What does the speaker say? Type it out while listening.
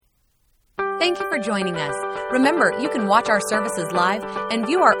Thank you for joining us. Remember, you can watch our services live and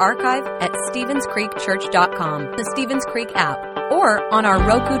view our archive at StevensCreekChurch.com, the Stevens Creek app, or on our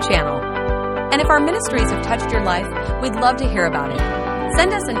Roku channel. And if our ministries have touched your life, we'd love to hear about it.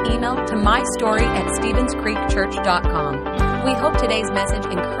 Send us an email to mystory@StevensCreekChurch.com. We hope today's message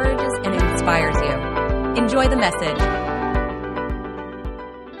encourages and inspires you. Enjoy the message.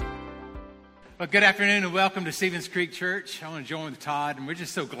 Well, good afternoon and welcome to Stevens Creek Church. I want to join with Todd, and we're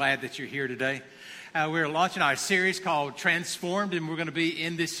just so glad that you're here today. We're launching our series called Transformed, and we're going to be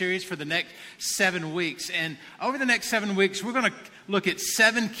in this series for the next 7 weeks. And over the next 7 weeks, we're going to look at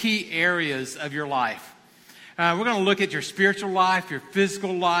 7 key areas of your life. We're going to look at your spiritual life, your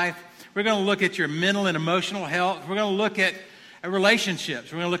physical life. We're going to look at your mental and emotional health. We're going to look at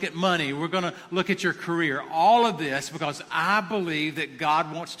relationships. We're going to look at money. We're going to look at your career. All of this because I believe that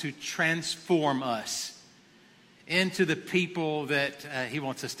God wants to transform us into the people that He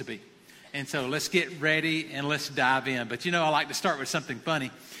wants us to be. And so let's get ready and let's dive in. But you know, I like to start with something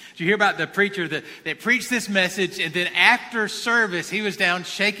funny. Did you hear about the preacher that preached this message, and then after service, he was down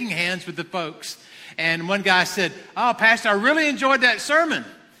shaking hands with the folks. And one guy said, "Oh, Pastor, I really enjoyed that sermon."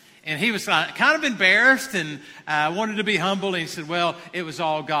 And he was kind of embarrassed and wanted to be humble. And he said, "Well, it was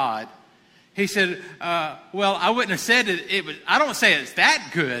all God." He said, "Well, I wouldn't have said it was. I don't say it's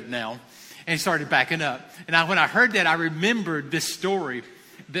that good now." And he started backing up. And when I heard that, I remembered this story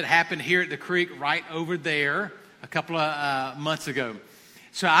that happened here at the creek right over there a couple of months ago.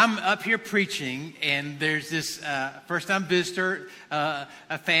 So I'm up here preaching, and there's this first-time visitor,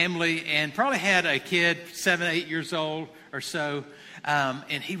 a family, and probably had a kid, 7, 8 years old or so.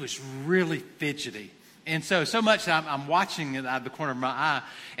 And he was really fidgety. And so much I'm watching it out of the corner of my eye.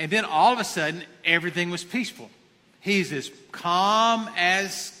 And then all of a sudden, everything was peaceful. He's as calm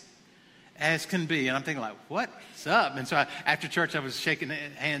as can be. And I'm thinking like, what's up? And so after church, I was shaking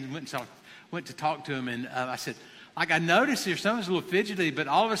hands and went to talk to him. And I said, I noticed your son was a little fidgety, but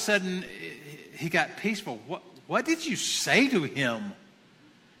all of a sudden, he got peaceful. What did you say to him?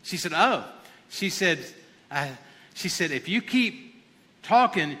 She said, she said, if you keep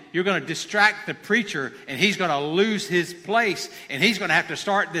talking, you're going to distract the preacher, and he's going to lose his place, and he's going to have to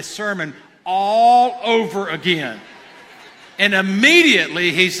start this sermon all over again. And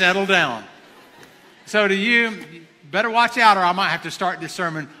immediately he settled down. So to you better watch out, or I might have to start this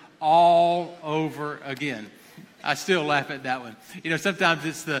sermon all over again. I still laugh at that one. You know, sometimes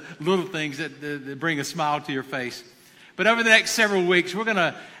it's the little things that bring a smile to your face. But over the next several weeks, we're going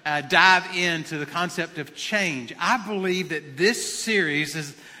to dive into the concept of change. I believe that this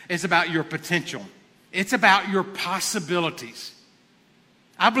series is about your potential. It's about your possibilities.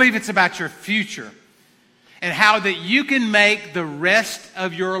 I believe it's about your future and how that you can make the rest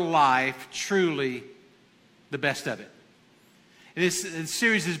of your life truly the best of it. This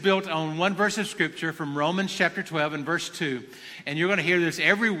series is built on one verse of Scripture from Romans chapter 12 and verse 2. And you're going to hear this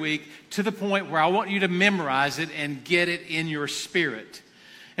every week to the point where I want you to memorize it and get it in your spirit.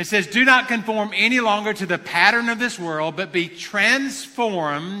 It says, "Do not conform any longer to the pattern of this world, but be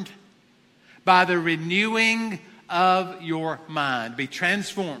transformed by the renewing of your mind." Be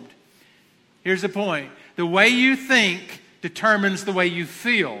transformed. Here's the point. The way you think determines the way you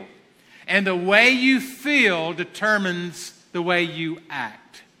feel. And the way you feel determines the way you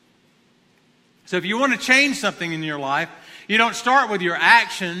act. So if you want to change something in your life, you don't start with your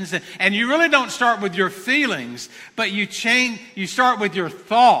actions, and you really don't start with your feelings, but you start with your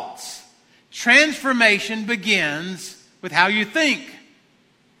thoughts. Transformation begins with how you think.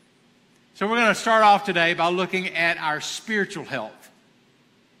 So we're going to start off today by looking at our spiritual health,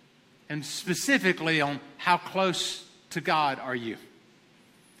 and specifically on how close to God are you.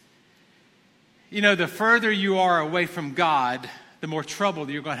 You know, the further you are away from God, the more trouble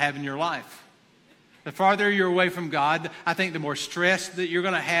that you're going to have in your life. The farther you're away from God, I think the more stress that you're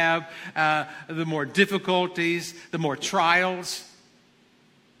going to have, the more difficulties, the more trials.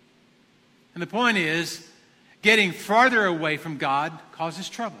 And the point is, getting farther away from God causes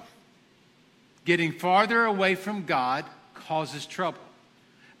trouble. Getting farther away from God causes trouble.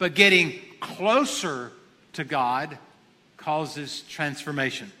 But getting closer to God causes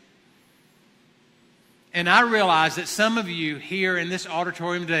transformation. And I realize that some of you here in this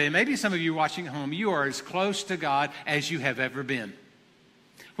auditorium today, and maybe some of you watching at home, you are as close to God as you have ever been.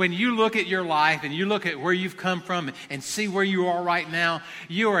 When you look at your life and you look at where you've come from and see where you are right now,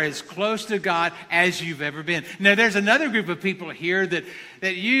 you are as close to God as you've ever been. Now, there's another group of people here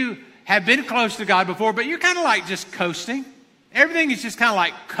that you have been close to God before, but you're kind of like just coasting. Everything is just kind of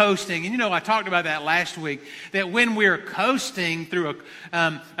like coasting. And you know, I talked about that last week, that when we're coasting through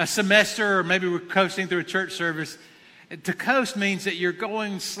a semester, or maybe we're coasting through a church service, To coast means that you're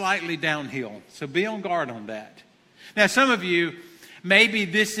going slightly downhill. So be on guard on that. Now, some of you, maybe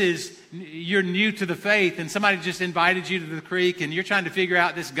you're new to the faith and somebody just invited you to the creek and you're trying to figure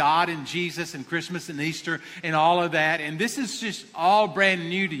out this God and Jesus and Christmas and Easter and all of that. And this is just all brand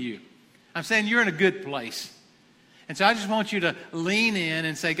new to you. I'm saying you're in a good place. And so I just want you to lean in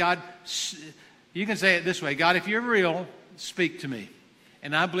and say, God, you can say it this way. God, if you're real, speak to me.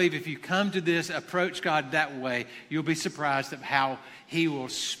 And I believe if you come to this, approach God that way, you'll be surprised at how He will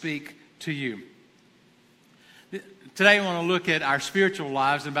speak to you. Today I want to look at our spiritual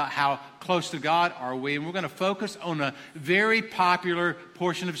lives and about how close to God are we. And we're going to focus on a very popular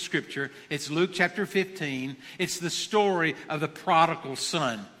portion of Scripture. It's Luke chapter 15. It's the story of the prodigal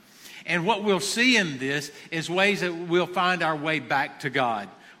son. And what we'll see in this is ways that we'll find our way back to God.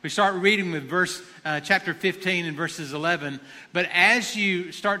 We start reading with chapter 15 and verses 11. But as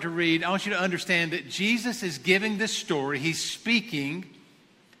you start to read, I want you to understand that Jesus is giving this story. He's speaking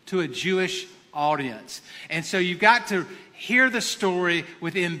to a Jewish audience. And so you've got to hear the story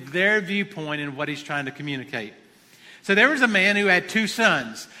within their viewpoint and what He's trying to communicate. So there was a man who had 2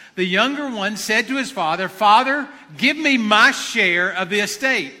 sons. The younger one said to his father, "Father, give me my share of the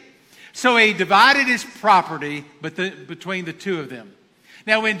estate." So he divided his property between the 2 of them.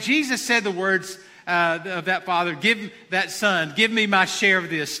 Now, when Jesus said the words of that father, give me my share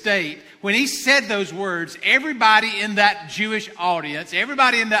of the estate, when He said those words, everybody in that Jewish audience,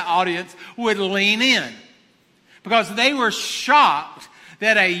 would lean in. Because they were shocked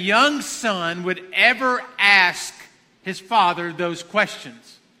that a young son would ever ask his father those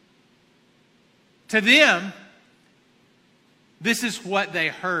questions. To them, this is what they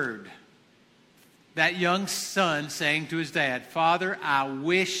heard. That young son saying to his dad, "Father, I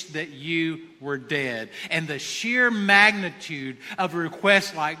wish that you were dead." And the sheer magnitude of a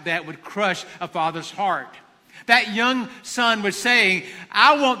request like that would crush a father's heart. That young son was saying,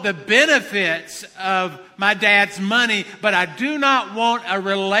 "I want the benefits of my dad's money, but I do not want a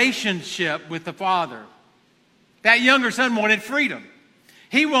relationship with the father." That younger son wanted freedom.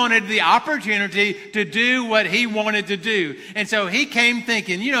 He wanted the opportunity to do what he wanted to do. And so he came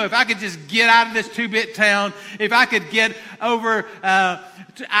thinking, if I could just get out of this 2-bit town, if I could get over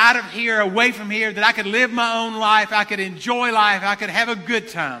out of here, away from here, that I could live my own life, I could enjoy life, I could have a good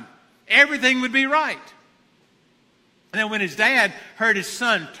time. Everything would be right. And then when his dad heard his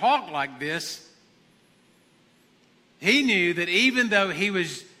son talk like this, he knew that even though he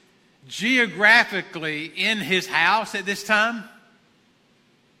was geographically in his house at this time,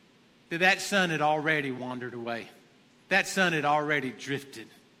 that son had already wandered away. That son had already drifted.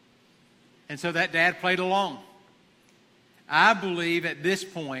 And so that dad played along. I believe at this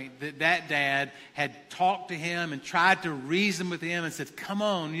point that dad had talked to him and tried to reason with him and said, "Come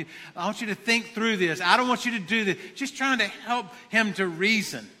on, I want you to think through this. I don't want you to do this." Just trying to help him to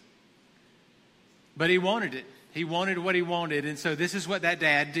reason. But he wanted it. He wanted what he wanted. And so this is what that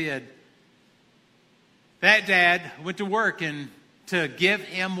dad did. That dad went to work to give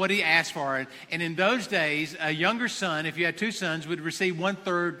him what he asked for. And in those days, a younger son, if you had 2 sons, would receive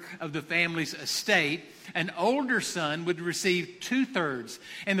 1/3 of the family's estate. An older son would receive 2/3.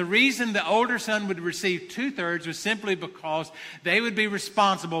 And the reason the older son would receive 2/3 was simply because they would be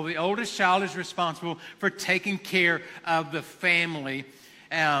responsible. The oldest child is responsible for taking care of the family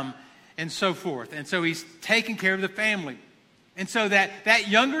and so forth. And so he's taking care of the family. And so that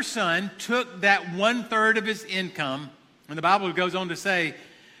younger son took that 1/3 of his income. And the Bible goes on to say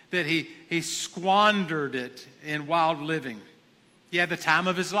that he squandered it in wild living. He had the time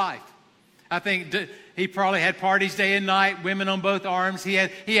of his life. I think he probably had parties day and night, women on both arms. He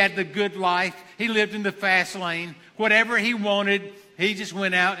had the good life. He lived in the fast lane. Whatever he wanted, he just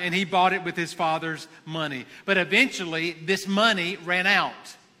went out and he bought it with his father's money. But eventually, this money ran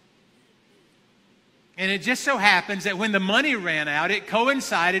out. And it just so happens that when the money ran out, it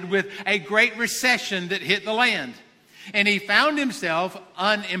coincided with a great recession that hit the land. And he found himself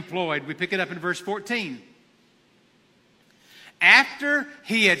unemployed. We pick it up in verse 14. After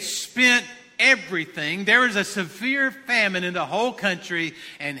he had spent everything, there was a severe famine in the whole country,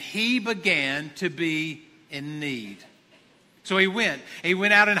 and he began to be in need. So he went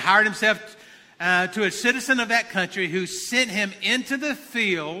out and hired himself to a citizen of that country who sent him into the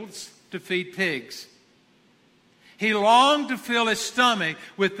fields to feed pigs. He longed to fill his stomach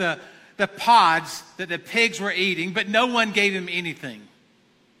with the pods that the pigs were eating, but no one gave him anything.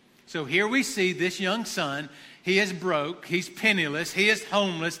 So here we see this young son. He is broke. He's penniless. He is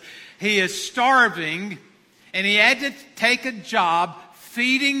homeless. He is starving. And he had to take a job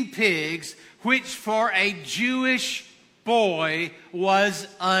feeding pigs, which for a Jewish boy was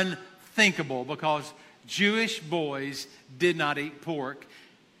unthinkable because Jewish boys did not eat pork.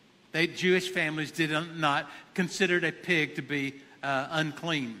 Jewish families did not consider a pig to be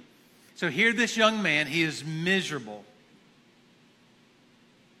unclean. So here this young man, he is miserable.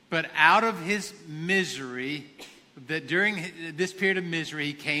 But out of his misery, that during this period of misery,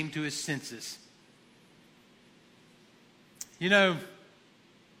 he came to his senses. You know,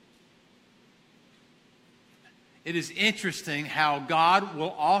 it is interesting how God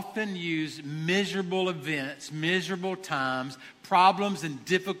will often use miserable events, miserable times, problems and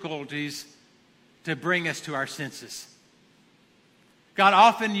difficulties to bring us to our senses. God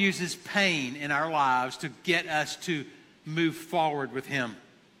often uses pain in our lives to get us to move forward with Him.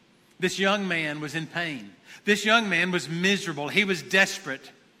 This young man was in pain. This young man was miserable. He was desperate.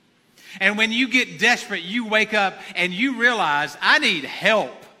 And when you get desperate, you wake up and you realize, I need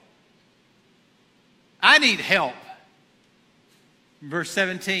help. I need help. Verse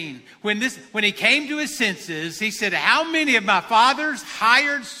 17, when he came to his senses, he said, how many of my father's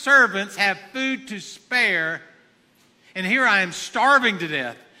hired servants have food to spare? And here I am starving to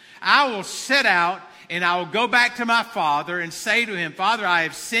death. I will set out and I will go back to my father and say to him, Father, I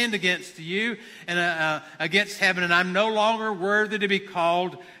have sinned against you and against heaven, and I'm no longer worthy to be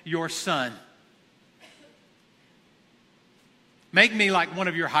called your son. Make me like one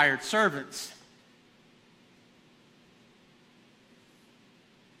of your hired servants.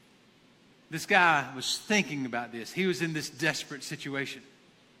 This guy was thinking about this. He was in this desperate situation.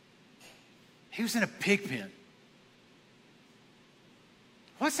 He was in a pig pen.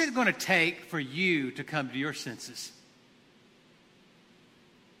 What's it going to take for you to come to your senses?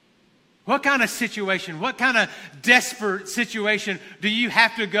 What kind of situation, what kind of desperate situation do you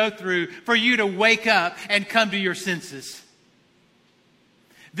have to go through for you to wake up and come to your senses?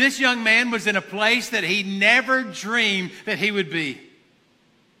 This young man was in a place that he never dreamed that he would be.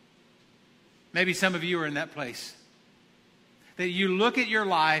 Maybe some of you are in that place. That you look at your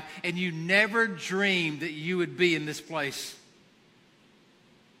life and you never dreamed that you would be in this place.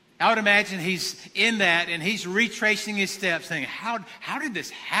 I would imagine he's in that and he's retracing his steps saying, how did this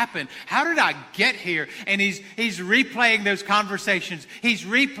happen? How did I get here? And he's replaying those conversations. He's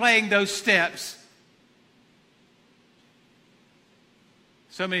replaying those steps.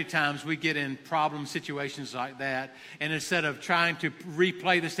 So many times we get in problem situations like that, and instead of trying to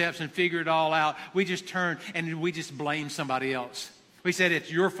replay the steps and figure it all out, we just turn and we just blame somebody else. We said,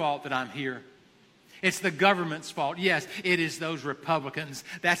 it's your fault that I'm here. It's the government's fault. Yes, it is those Republicans.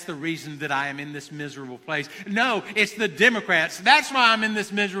 That's the reason that I am in this miserable place. No, it's the Democrats. That's why I'm in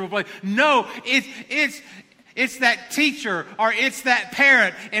this miserable place. No, it's that teacher or it's that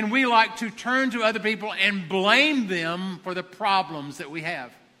parent. And we like to turn to other people and blame them for the problems that we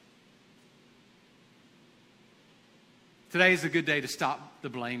have. Today is a good day to stop the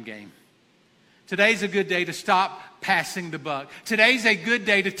blame game. Today's a good day to stop passing the buck. Today's a good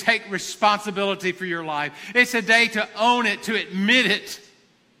day to take responsibility for your life. It's a day to own it, to admit it.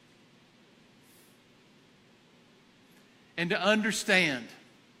 And to understand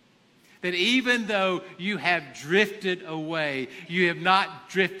that even though you have drifted away, you have not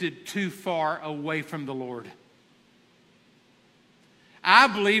drifted too far away from the Lord. I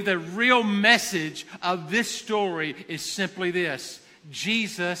believe the real message of this story is simply this: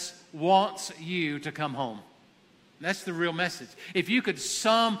 Jesus wants you to come home. That's the real message. If you could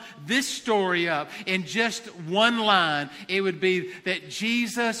sum this story up in just one line, it would be that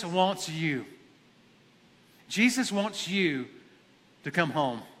Jesus wants you. Jesus wants you to come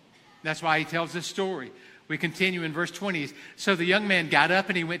home. That's why he tells this story. We continue in verse 20. So the young man got up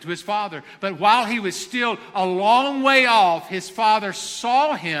and he went to his father. But while he was still a long way off, his father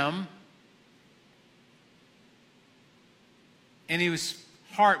saw him, and his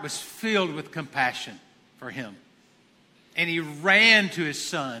heart was filled with compassion for him. And he ran to his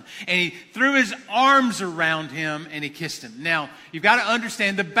son, and he threw his arms around him, and he kissed him. Now, you've got to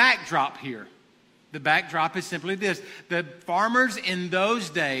understand the backdrop here. The backdrop is simply this: the farmers in those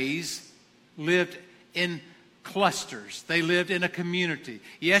days lived in clusters. They lived in a community.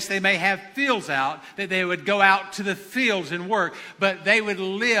 Yes, they may have fields out, that they would go out to the fields and work, but they would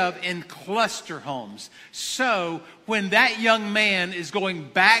live in cluster homes. So when that young man is going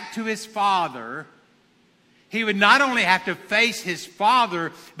back to his father, he would not only have to face his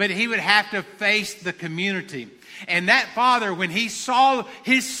father, but he would have to face the community. And that father, when he saw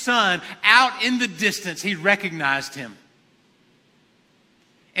his son out in the distance, he recognized him.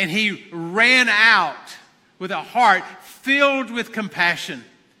 And he ran out with a heart filled with compassion,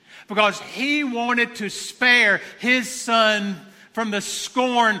 because he wanted to spare his son from the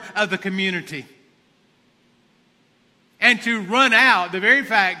scorn of the community. And to run out, the very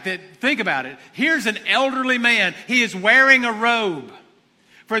fact that, think about it, here's an elderly man. He is wearing a robe.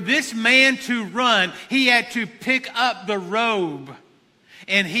 For this man to run, he had to pick up the robe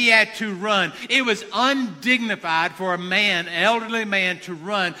and he had to run. It was undignified for a man, an elderly man, to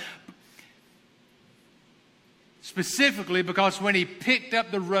run. Specifically because when he picked up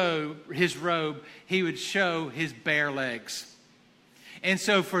his robe, he would show his bare legs. And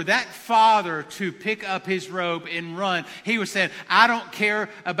so for that father to pick up his robe and run, he was saying, I don't care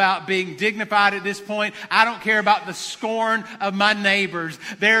about being dignified at this point. I don't care about the scorn of my neighbors.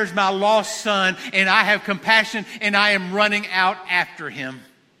 There's my lost son, and I have compassion, and I am running out after him.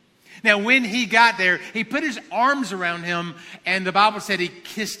 Now, when he got there, he put his arms around him, and the Bible said he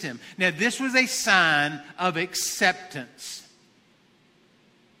kissed him. Now, this was a sign of acceptance.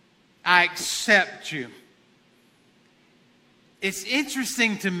 I accept you. It's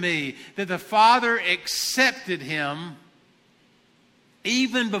interesting to me that the father accepted him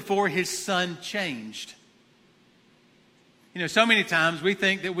even before his son changed. You know, so many times we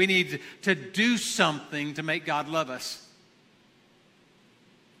think that we need to do something to make God love us.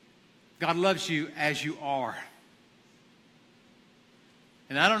 God loves you as you are.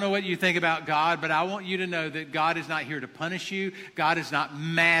 And I don't know what you think about God, but I want you to know that God is not here to punish you. God is not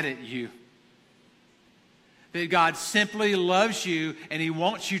mad at you. That God simply loves you and He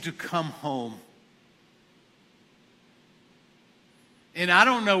wants you to come home. And I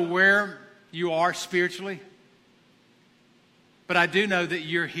don't know where you are spiritually, but I do know that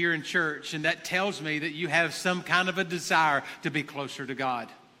you're here in church, and that tells me that you have some kind of a desire to be closer to God.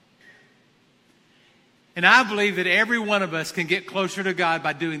 And I believe that every one of us can get closer to God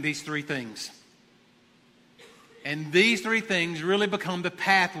by doing these three things. And these three things really become the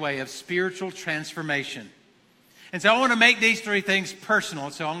pathway of spiritual transformation. And so I want to make these three things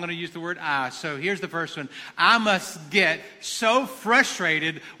personal. So I'm going to use the word I. So here's the first one. I must get so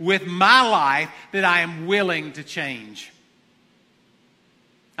frustrated with my life that I am willing to change.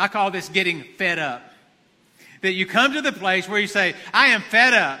 I call this getting fed up. That you come to the place where you say, I am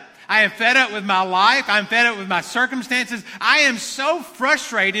fed up. I am fed up with my life. I'm fed up with my circumstances. I am so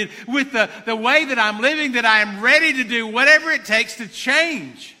frustrated with the way that I'm living that I am ready to do whatever it takes to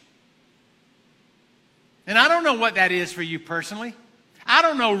change. And I don't know what that is for you personally. I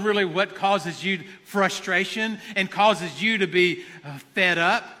don't know really what causes you frustration and causes you to be fed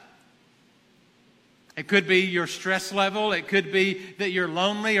up. It could be your stress level. It could be that you're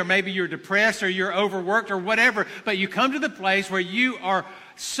lonely, or maybe you're depressed, or you're overworked, or whatever. But you come to the place where you are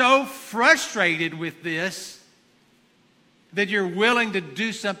so frustrated with this that you're willing to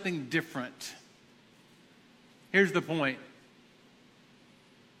do something different. Here's the point.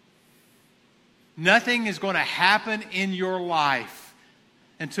 Nothing is going to happen in your life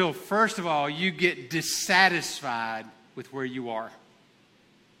until, first of all, you get dissatisfied with where you are.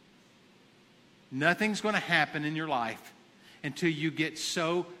 Nothing's going to happen in your life until you get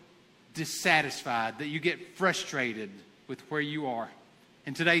so dissatisfied that you get frustrated with where you are.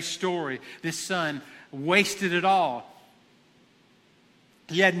 In today's story, this son wasted it all.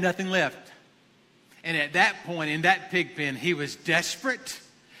 He had nothing left. And at that point, in that pig pen, he was desperate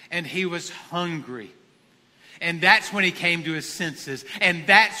and he was hungry. And that's when he came to his senses. And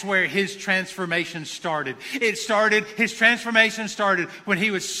that's where his transformation started. His transformation started when he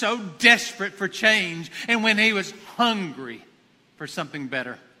was so desperate for change and when he was hungry for something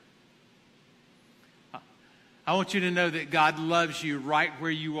better. I want you to know that God loves you right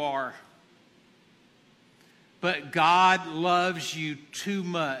where you are. But God loves you too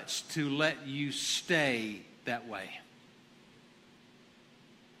much to let you stay that way.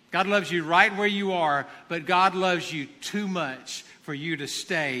 God loves you right where you are, but God loves you too much for you to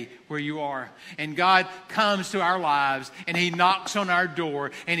stay where you are. And God comes to our lives and He knocks on our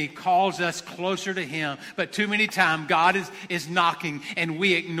door and He calls us closer to Him. But too many times God is knocking and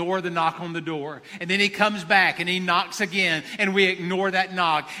we ignore the knock on the door. And then He comes back and He knocks again and we ignore that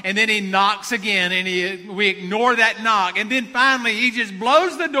knock. And then He knocks again and we ignore that knock. And then finally He just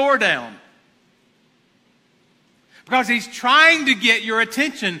blows the door down. Because He's trying to get your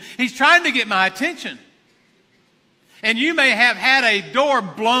attention. He's trying to get my attention. And you may have had a door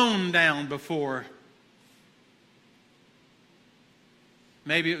blown down before.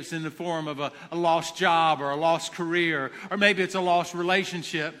 Maybe it was in the form of a lost job or a lost career, or maybe it's a lost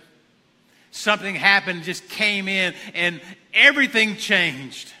relationship. Something happened, just came in, and everything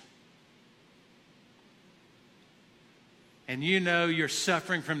changed. And you know you're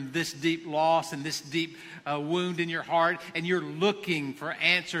suffering from this deep loss and this deep wound in your heart, and you're looking for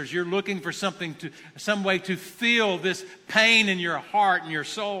answers. You're looking for some way to feel this pain in your heart and your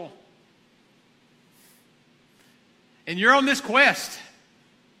soul. And you're on this quest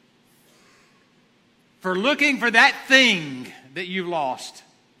for looking for that thing that you lost.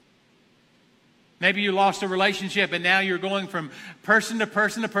 Maybe you lost a relationship and now you're going from person to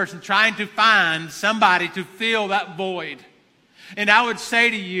person to person trying to find somebody to fill that void. And I would say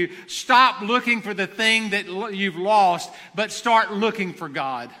to you, stop looking for the thing that you've lost, but start looking for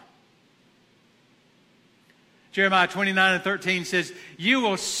God. Jeremiah 29:13 says, you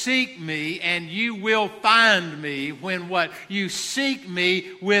will seek me and you will find me when what? You seek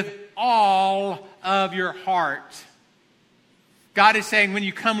me with all of your heart. God is saying, when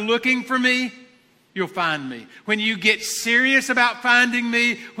you come looking for me, you'll find me. When you get serious about finding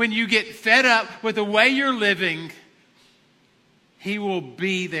me, when you get fed up with the way you're living, He will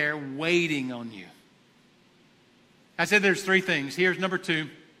be there waiting on you. I said there's three things. Here's number two.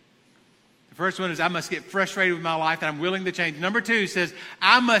 The first one is I must get frustrated with my life and I'm willing to change. Number two says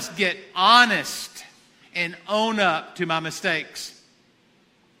I must get honest and own up to my mistakes.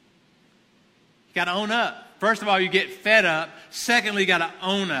 You got to own up. First of all, you get fed up. Secondly, you got to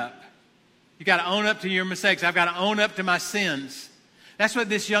own up. You got to own up to your mistakes. I've got to own up to my sins. That's what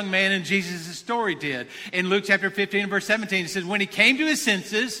this young man in Jesus' story did. In Luke chapter 15 verse 17, it says, when he came to his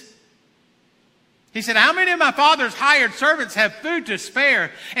senses, he said, how many of my father's hired servants have food to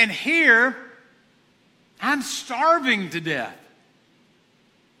spare? And here, I'm starving to death.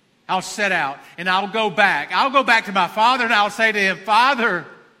 I'll set out and I'll go back. I'll go back to my father and I'll say to him, Father,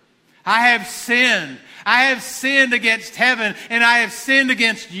 I have sinned. I have sinned against heaven and I have sinned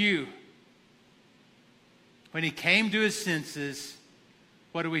against you. When he came to his senses,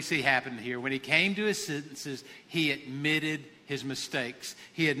 what do we see happen here? When he came to his senses, he admitted his mistakes.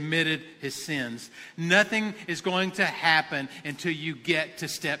 He admitted his sins. Nothing is going to happen until you get to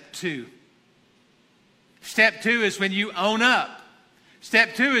step two. Step two is when you own up.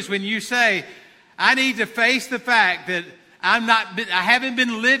 Step two is when you say, I need to face the fact that I haven't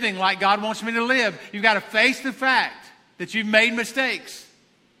been living like God wants me to live. You've got to face the fact that you've made mistakes.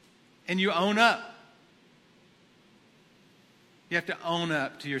 And you own up. You have to own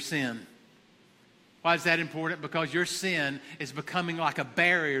up to your sin. Why is that important? Because your sin is becoming like a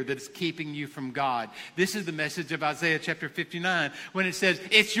barrier that is keeping you from God. This is the message of Isaiah chapter 59 when it says,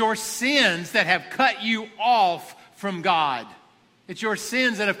 it's your sins that have cut you off from God. It's your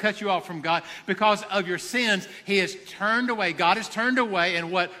sins that have cut you off from God. Because of your sins, He has turned away. God has turned away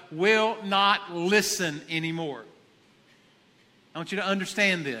and what will not listen anymore. I want you to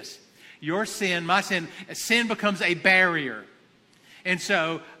understand this. Your sin, my sin becomes a barrier. And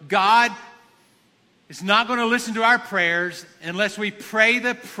so God is not going to listen to our prayers unless we pray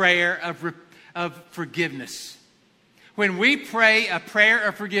the prayer of forgiveness. When we pray a prayer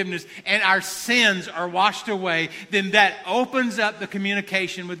of forgiveness and our sins are washed away, then that opens up the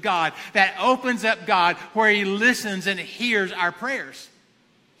communication with God. That opens up God where He listens and hears our prayers.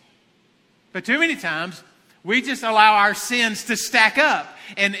 But too many times, we just allow our sins to stack up.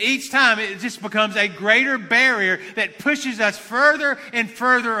 And each time it just becomes a greater barrier that pushes us further and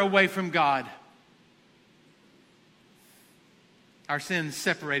further away from God. Our sins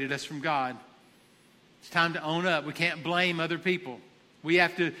separated us from God. It's time to own up. We can't blame other people. We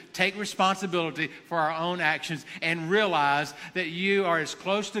have to take responsibility for our own actions and realize that you are as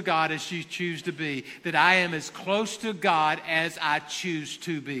close to God as you choose to be. That I am as close to God as I choose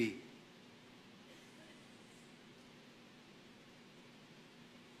to be.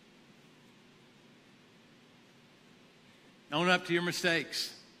 Own up to your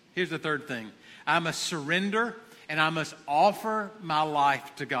mistakes. Here's the third thing. I must surrender and I must offer my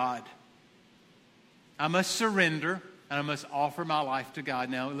life to God. I must surrender and I must offer my life to God.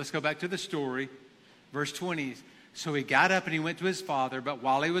 Now, let's go back to the story. Verse 20. So he got up and he went to his father, but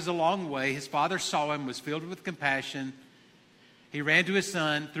while he was a long way, his father saw him, was filled with compassion. He ran to his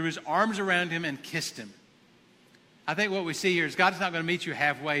son, threw his arms around him and kissed him. I think what we see here is God's not going to meet you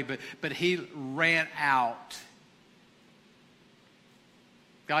halfway, but he ran out.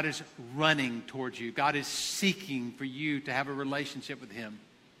 God is running towards you. God is seeking for you to have a relationship with Him.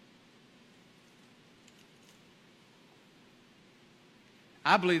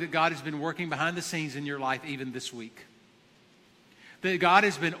 I believe that God has been working behind the scenes in your life even this week. That God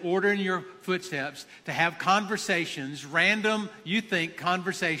has been ordering your footsteps to have conversations, random, you think,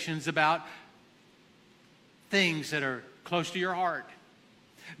 conversations about things that are close to your heart.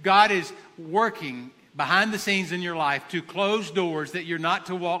 God is working behind the scenes in your life to close doors that you're not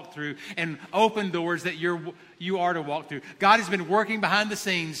to walk through and open doors that you are to walk through. God has been working behind the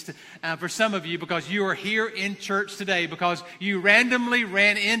scenes for some of you because you are here in church today because you randomly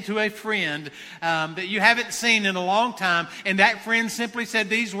ran into a friend that you haven't seen in a long time, and that friend simply said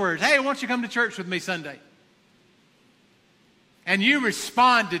these words, hey, why don't you come to church with me Sunday? And you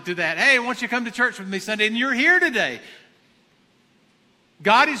responded to that. Hey, won't you come to church with me Sunday? And you're here today.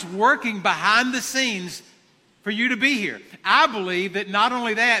 God is working behind the scenes for you to be here. I believe that not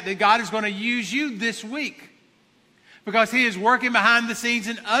only that God is going to use you this week, because He is working behind the scenes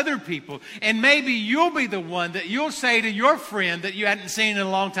in other people. And maybe you'll be the one that you'll say to your friend that you hadn't seen in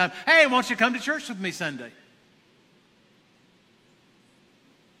a long time, hey, won't you come to church with me Sunday?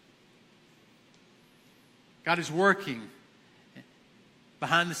 God is working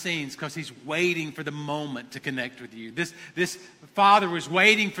behind the scenes because He's waiting for the moment to connect with you. This father was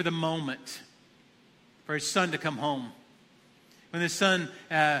waiting for the moment for his son to come home. When his son,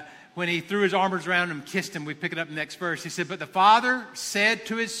 when he threw his arms around him and kissed him, we pick it up in the next verse. He said, but the father said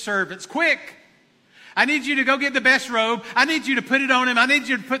to his servants, quick, I need you to go get the best robe. I need you to put it on him. I need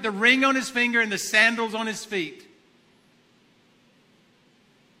you to put the ring on his finger and the sandals on his feet.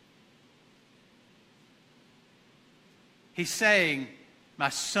 He's saying, my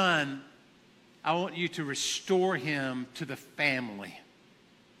son, I want you to restore him to the family.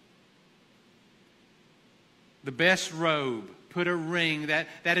 The best robe, put a ring, that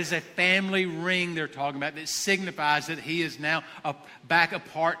is a family ring they're talking about, that signifies that he is now back a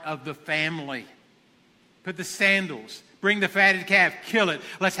part of the family. Put the sandals, bring the fatted calf, kill it.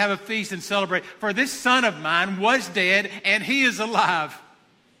 Let's have a feast and celebrate. For this son of mine was dead and he is alive.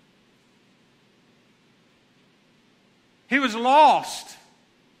 He was lost,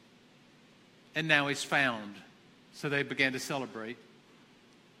 and now he's found. So they began to celebrate.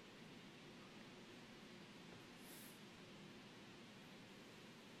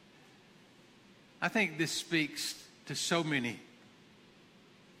 I think this speaks to so many.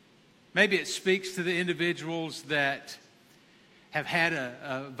 Maybe it speaks to the individuals that have had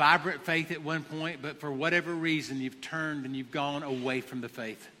a vibrant faith at one point, but for whatever reason, you've turned and you've gone away from the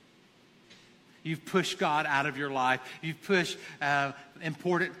faith. You've pushed God out of your life. You've pushed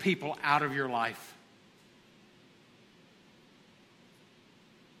important people out of your life.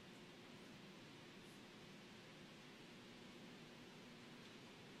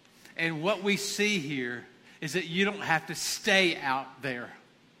 And what we see here is that you don't have to stay out there,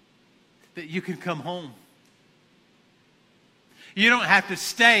 that you can come home. You don't have to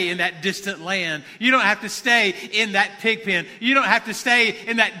stay in that distant land. You don't have to stay in that pig pen. You don't have to stay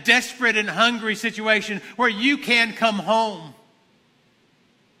in that desperate and hungry situation where you can come home.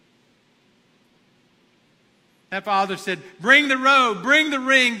 That father said, bring the robe, bring the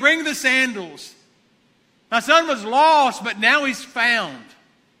ring, bring the sandals. My son was lost, but now he's found.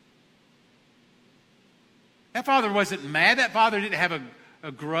 That father wasn't mad. That father didn't have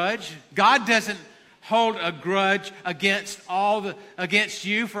a grudge. God doesn't hold a grudge against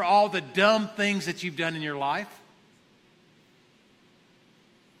you for all the dumb things that you've done in your life.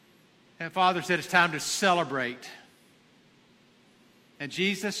 And Father said it's time to celebrate. And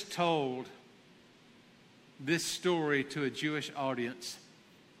Jesus told this story to a Jewish audience.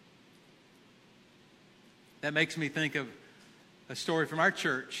 That makes me think of a story from our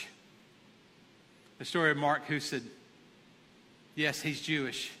church. The story of Mark Hussid. Yes, he's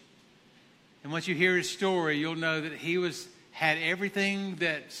Jewish. And once you hear his story, you'll know that he had everything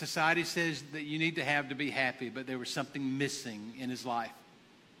that society says that you need to have to be happy, but there was something missing in his life.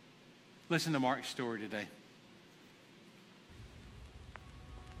 Listen to Mark's story today.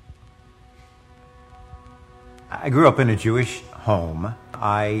 I grew up in a Jewish home.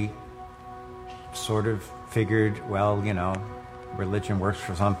 I sort of figured, well, religion works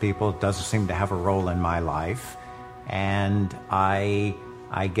for some people. It doesn't seem to have a role in my life. And I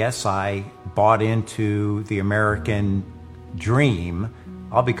guess I bought into the American dream.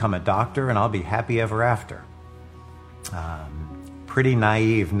 I'll become a doctor and I'll be happy ever after. Pretty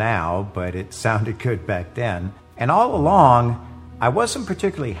naive now, but it sounded good back then. And all along, I wasn't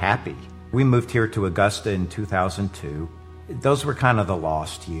particularly happy. We moved here to Augusta in 2002. Those were kind of the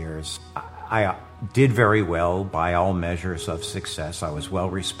lost years. I did very well by all measures of success. I was well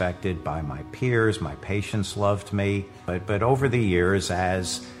respected by my peers. My patients loved me. But over the years,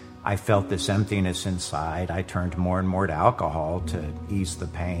 as I felt this emptiness inside, I turned more and more to alcohol to ease the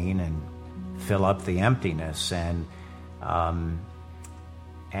pain and fill up the emptiness. And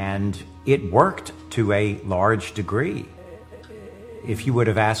it worked to a large degree. If you would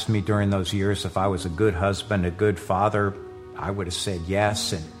have asked me during those years if I was a good husband, a good father, I would have said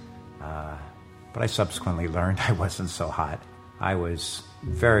yes. But I subsequently learned I wasn't so hot. I was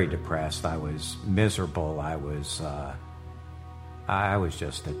very depressed. I was miserable. I was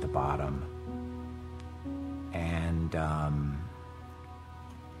just at the bottom. And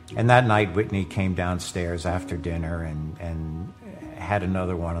that night, Whitney came downstairs after dinner and had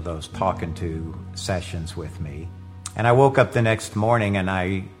another one of those talking to sessions with me. And I woke up the next morning and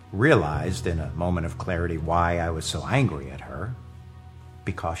I realized in a moment of clarity why I was so angry at her,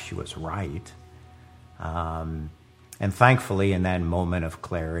 because she was right. And thankfully, in that moment of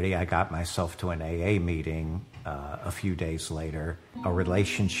clarity, I got myself to an AA meeting a few days later. A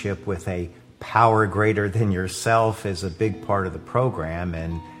relationship with a power greater than yourself is a big part of the program.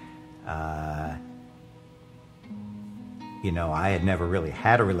 And, I had never really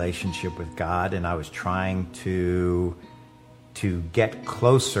had a relationship with God, and I was trying to get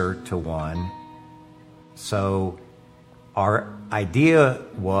closer to one. So our idea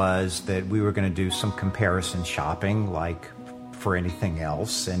was that we were going to do some comparison shopping, like for anything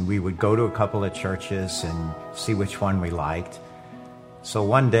else, and we would go to a couple of churches and see which one we liked. So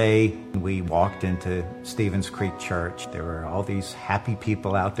one day we walked into Stevens Creek Church. There were all these happy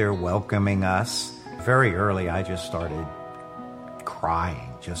people out there welcoming us. Very early, I just started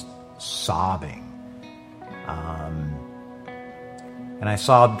crying, just sobbing. And I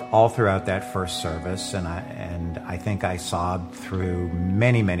sobbed all throughout that first service, and I think I sobbed through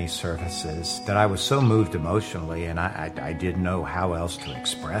many, many services that I was so moved emotionally, and I didn't know how else to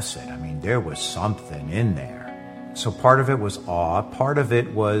express it. I mean, there was something in there. So part of it was awe, part of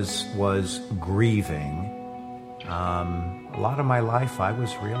it was grieving. A lot of my life I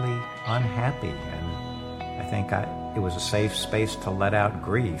was really unhappy, and I think it was a safe space to let out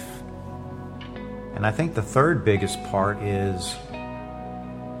grief. And I think the third biggest part is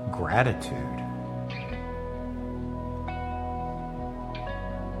gratitude.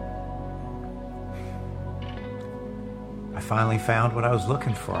 I finally found what I was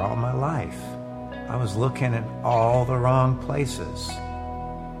looking for all my life. I was looking in all the wrong places.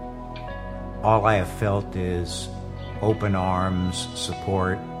 All I have felt is open arms,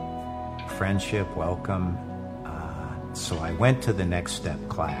 support, friendship, welcome. So I went to the Next Step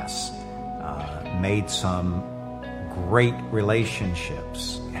class, made some great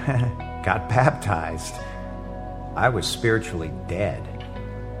relationships, got baptized. I was spiritually dead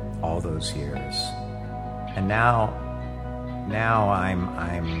all those years. And now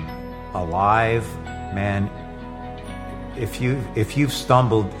I'm alive. Man, if you've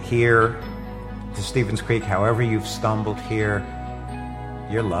stumbled here to Stevens Creek, however you've stumbled here,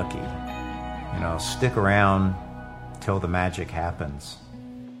 you're lucky. Stick around till the magic happens.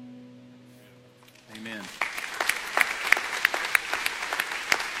 Amen.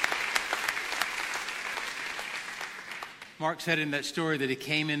 Mark said in that story that he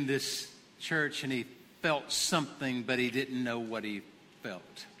came in this church and he felt something, but he didn't know what he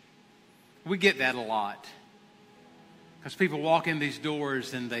felt. We get that a lot. Because people walk in these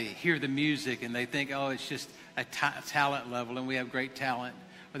doors and they hear the music and they think, oh, it's just a talent level and we have great talent.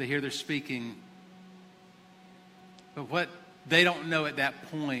 Or they hear they're speaking. But what they don't know at that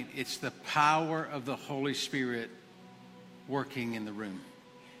point, it's the power of the Holy Spirit working in the room.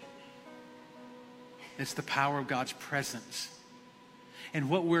 It's the power of God's presence. And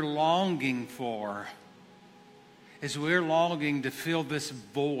what we're longing for is we're longing to fill this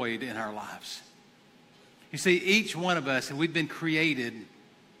void in our lives. You see, each one of us, and we've been created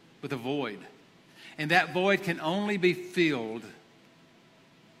with a void. And that void can only be filled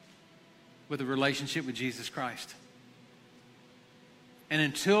with a relationship with Jesus Christ. And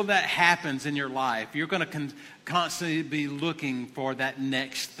until that happens in your life, you're going to constantly be looking for that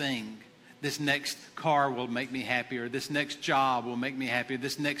next thing. This next car will make me happier. This next job will make me happier.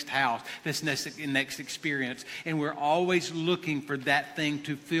 This next house, this next experience. And we're always looking for that thing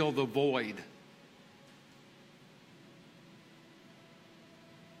to fill the void.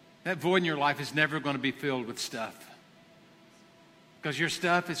 That void in your life is never going to be filled with stuff. Because your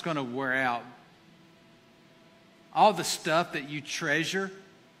stuff is going to wear out. All the stuff that you treasure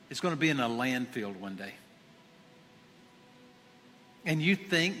is going to be in a landfill one day. And you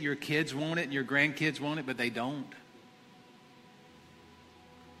think your kids want it and your grandkids want it, but they don't.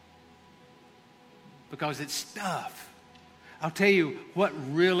 Because it's stuff. I'll tell you what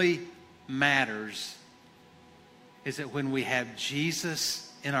really matters is that when we have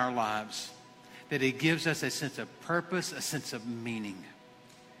Jesus in our lives, that He gives us a sense of purpose, a sense of meaning.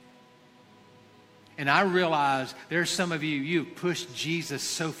 And I realize there's some of you've pushed Jesus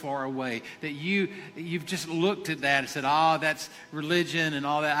so far away that you've just looked at that and said, oh, that's religion and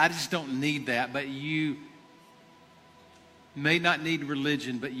all that. I just don't need that. But you may not need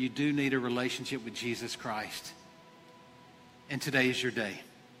religion, but you do need a relationship with Jesus Christ. And today is your day.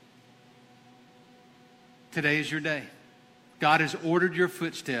 Today is your day. God has ordered your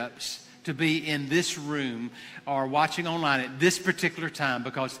footsteps to be in this room or watching online at this particular time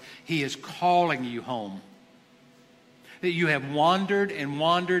because He is calling you home. That you have wandered and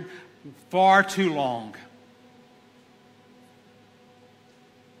wandered far too long.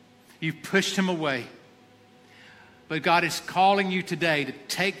 You've pushed him away. But God is calling you today to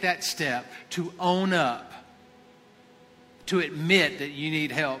take that step, to own up, to admit that you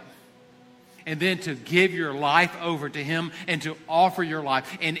need help, and then to give your life over to him and to offer your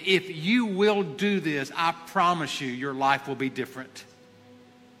life. And if you will do this, I promise you, your life will be different.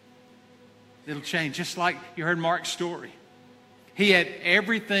 It'll change, just like you heard Mark's story. He had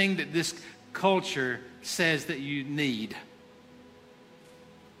everything that this culture says that you need.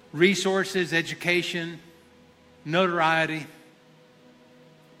 Resources, education, notoriety.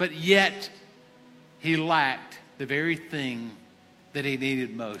 But yet, he lacked the very thing that he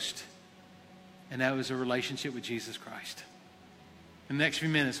needed most. And that was a relationship with Jesus Christ. In the next few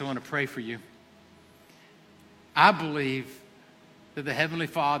minutes, I want to pray for you. I believe that the Heavenly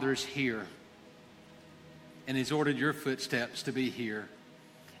Father is here. And he's ordered your footsteps to be here.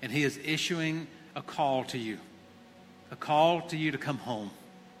 And he is issuing a call to you. A call to you to come home.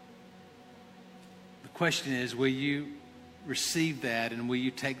 The question is, will you receive that and will you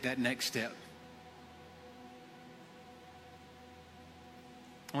take that next step?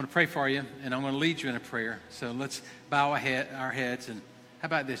 I want to pray for you, and I'm going to lead you in a prayer. So let's bow our heads. And how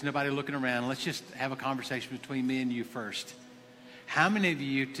about this? Nobody looking around. Let's just have a conversation between me and you first. How many of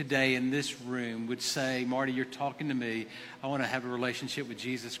you today in this room would say, Marty, you're talking to me. I want to have a relationship with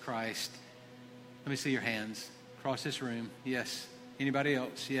Jesus Christ. Let me see your hands across this room. Yes. Anybody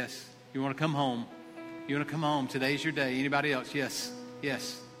else? Yes. You want to come home? You want to come home? Today's your day. Anybody else? Yes.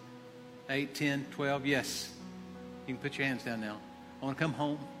 Yes. 8, 10, 12. Yes. You can put your hands down now. I want to come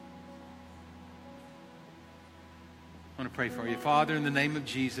home. I want to pray for you. Father, in the name of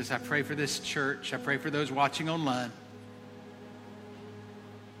Jesus, I pray for this church. I pray for those watching online.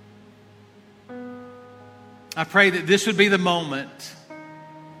 I pray that this would be the moment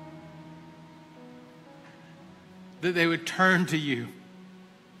that they would turn to you.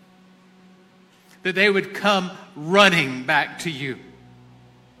 That they would come running back to you.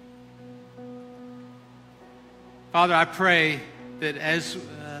 Father, I pray that as,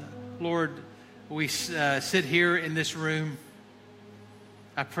 Lord, we sit here in this room,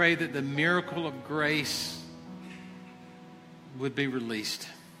 I pray that the miracle of grace would be released.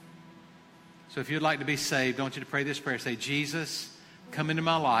 So if you'd like to be saved, I want you to pray this prayer. Say, Jesus, come into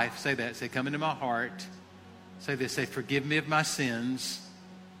my life. Say that. Say, come into my heart. Say this. Say, forgive me of my sins.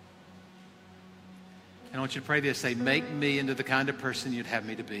 And I want you to pray this. Say, make me into the kind of person you'd have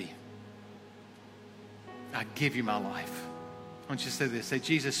me to be. I give you my life. I want you to say this. Say,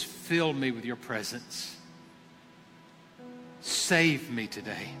 Jesus, fill me with your presence. Save me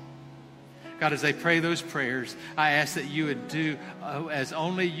today. God, as they pray those prayers, I ask that you would do as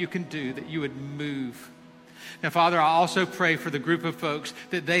only you can do, that you would move. Now, Father, I also pray for the group of folks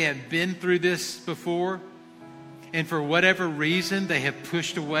that they have been through this before, and for whatever reason they have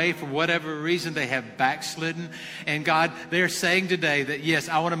pushed away, for whatever reason they have backslidden. And God, they're saying today that, yes,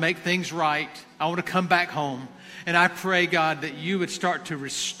 I want to make things right. I want to come back home. And I pray, God, that you would start to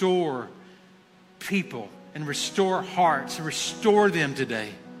restore people and restore hearts and restore them today.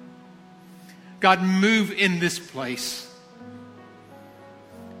 God, move in this place.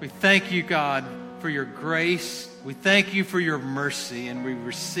 We thank you, God, for your grace. We thank you for your mercy, and we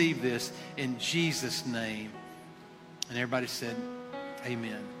receive this in Jesus' name. And everybody said,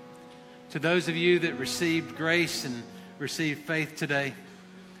 amen. To those of you that received grace and received faith today,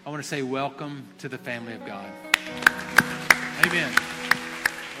 I want to say welcome to the family of God. Amen.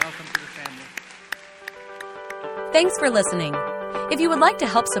 Welcome to the family. Thanks for listening. If you would like to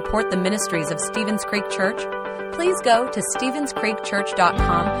help support the ministries of Stevens Creek Church, please go to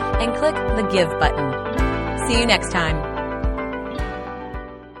StevensCreekChurch.com and click the Give button. See you next time.